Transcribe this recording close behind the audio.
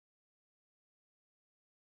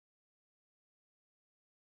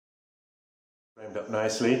Framed up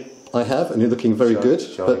nicely. I have, and you're looking very good.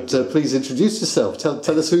 But please introduce yourself.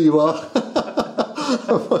 Tell us who you are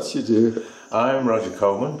and what you do. I'm Roger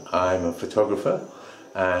Coleman. I'm a photographer,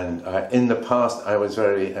 and in the past I was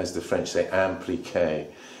very, as the French say, impliqué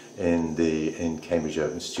in Cambridge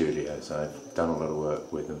Open Studios. I've done a lot of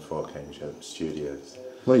work with and for Cambridge Open Studios.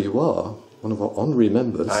 Well, you are one of our honorary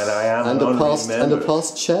members, and I am and a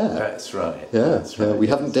past chair. That's right. Yeah, that's right. We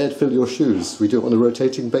haven't dared fill your shoes. We do it on a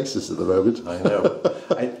rotating basis at the moment. I know.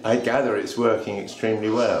 I gather it's working extremely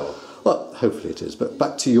well. Well, hopefully it is. But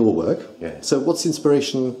back to your work. Yeah. So, what's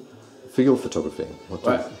the for your photography?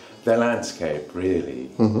 The landscape,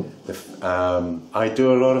 really. Mm-hmm. I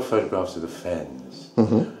do a lot of photographs of the Fens,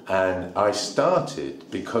 and I started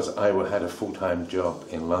because I had a full-time job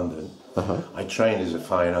in London. I trained as a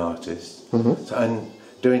fine artist, and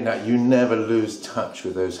doing that you never lose touch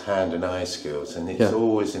with those hand and eye skills, and it's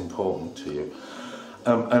always important to you.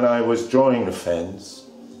 And I was drawing the Fens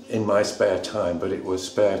in my spare time, but it was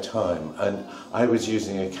spare time, and I was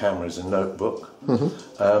using a camera as a notebook,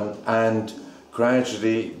 and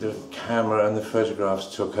gradually the camera and the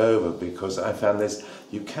photographs took over, because I found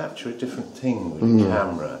you capture a different thing with the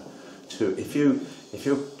camera. If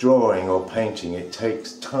you're drawing or painting, it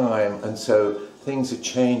takes time, and so things are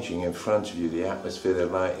changing in front of you, the atmosphere, the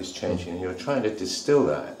light is changing, and you're trying to distill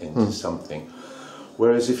that into something.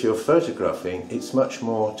 Whereas if you're photographing, it's much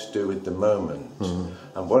more to do with the moment.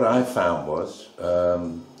 And what I found was,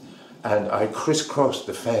 and I crisscrossed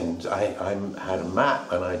the Fens. I had a map,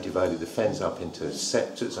 and I divided the Fens up into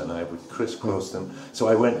sectors, and I would crisscross them. So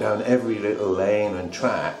I went down every little lane and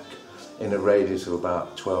track in a radius of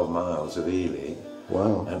about 12 miles of Ely.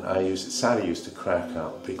 Wow. And Sally used to crack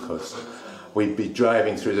up, because we'd be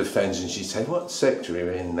driving through the Fens and she'd say, "What sector are you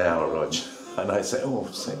in now, Roger?" And I'd say, "Oh,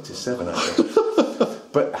 sector 7, I think."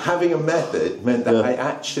 But having a method meant that I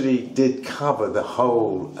actually did cover the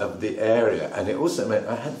whole of the area, and it also meant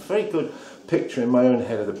I had a very good picture in my own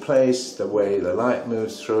head of the place, the way the light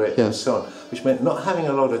moves through it, and so on, which meant not having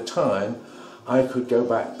a lot of time, I could go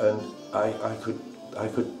back and I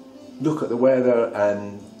could look at the weather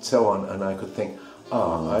and so on, and I could think,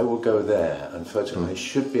 I will go there and photograph. I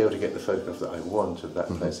should be able to get the photograph that I want of that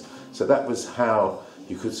place. So that was how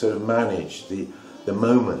you could sort of manage the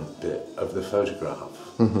moment bit of the photograph.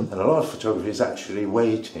 And a lot of photography is actually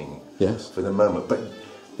waiting for the moment. But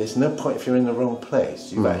there's no point if you're in the wrong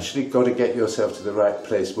place. You've actually got to get yourself to the right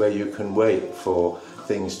place where you can wait for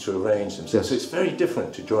things to arrange themselves. So it's very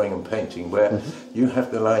different to drawing and painting, where you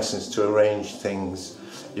have the license to arrange things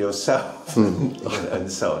yourself and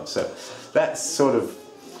so on. So that's sort of,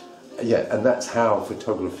 and that's how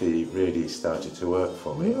photography really started to work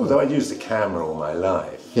for me. Although I'd used the camera all my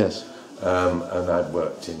life. Yes. And I'd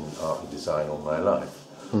worked in art and design all my life.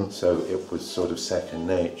 So it was sort of second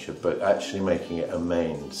nature, but actually making it a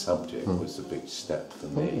main subject was a big step for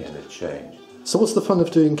me and a change. So what's the fun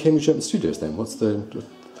of doing Cambridge Open Studios then?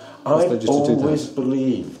 I've always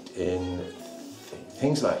believed in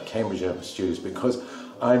things like Cambridge Open Studios, because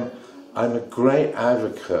I'm a great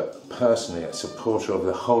advocate, personally, a supporter of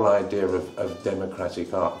the whole idea of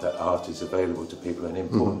democratic art, that art is available to people, and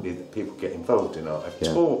importantly that people get involved in art. I've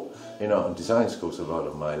taught in art and design schools a lot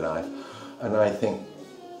of my life, and I think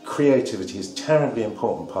creativity is a terribly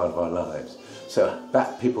important part of our lives, so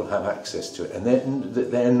that people have access to it, and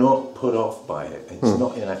they're not put off by it. It's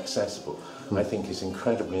not inaccessible. I think is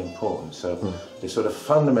incredibly important. So the sort of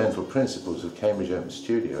fundamental principles of Cambridge Open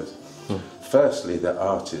Studios, firstly, that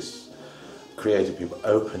artists, creative people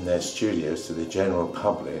open their studios to the general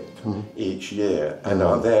public each year, and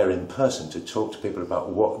are there in person to talk to people about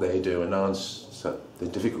what they do and answer the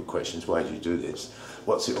difficult questions. Why do you do this?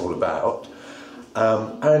 What's it all about?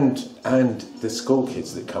 And the school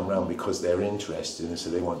kids that come round because they're interested, and so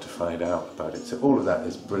they want to find out about it. So all of that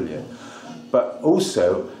is brilliant. But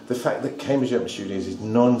also the fact that Cambridge Open Studios is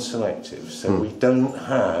non-selective, so we don't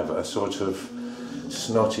have a sort of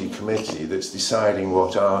snotty committee that's deciding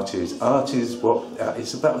what art is. Art is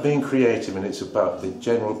it's about being creative, and it's about the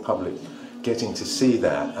general public getting to see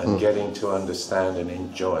that and getting to understand and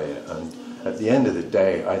enjoy it. And at the end of the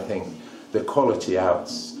day, I think the quality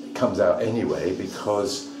comes out anyway,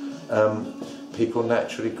 because people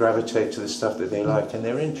naturally gravitate to the stuff that they like and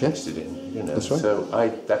they're interested in. That's right. So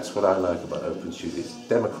that's what I like about Open Studios. It's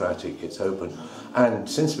democratic, it's open, and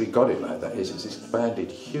since we got it like that, it's expanded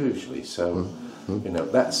hugely. So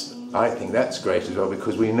I think that's great as well,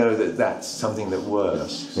 because we know that that's something that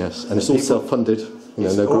works. Yes, and it's all self-funded.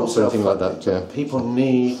 No groups or anything like that. Yeah. People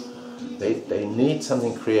need They need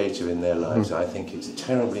something creative in their lives. I think it's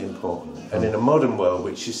terribly important. And in a modern world,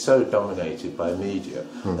 which is so dominated by media,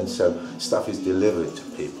 and so stuff is delivered to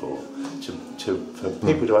people, for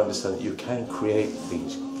people to understand that you can create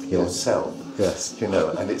things yourself. Yes. You know,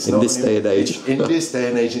 and it's in not this day and age. In this day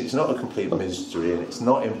and age, it's not a complete mystery, and it's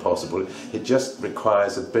not impossible. It just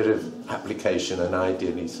requires a bit of application and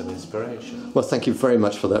ideally some inspiration. Well, thank you very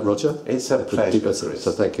much for that, Roger. It's a pleasure, Chris.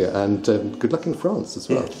 So thank you, and good luck in France as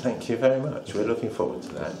well. Yeah, thank you very much. We're looking forward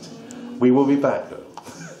to that. We will be back,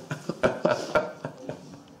 though.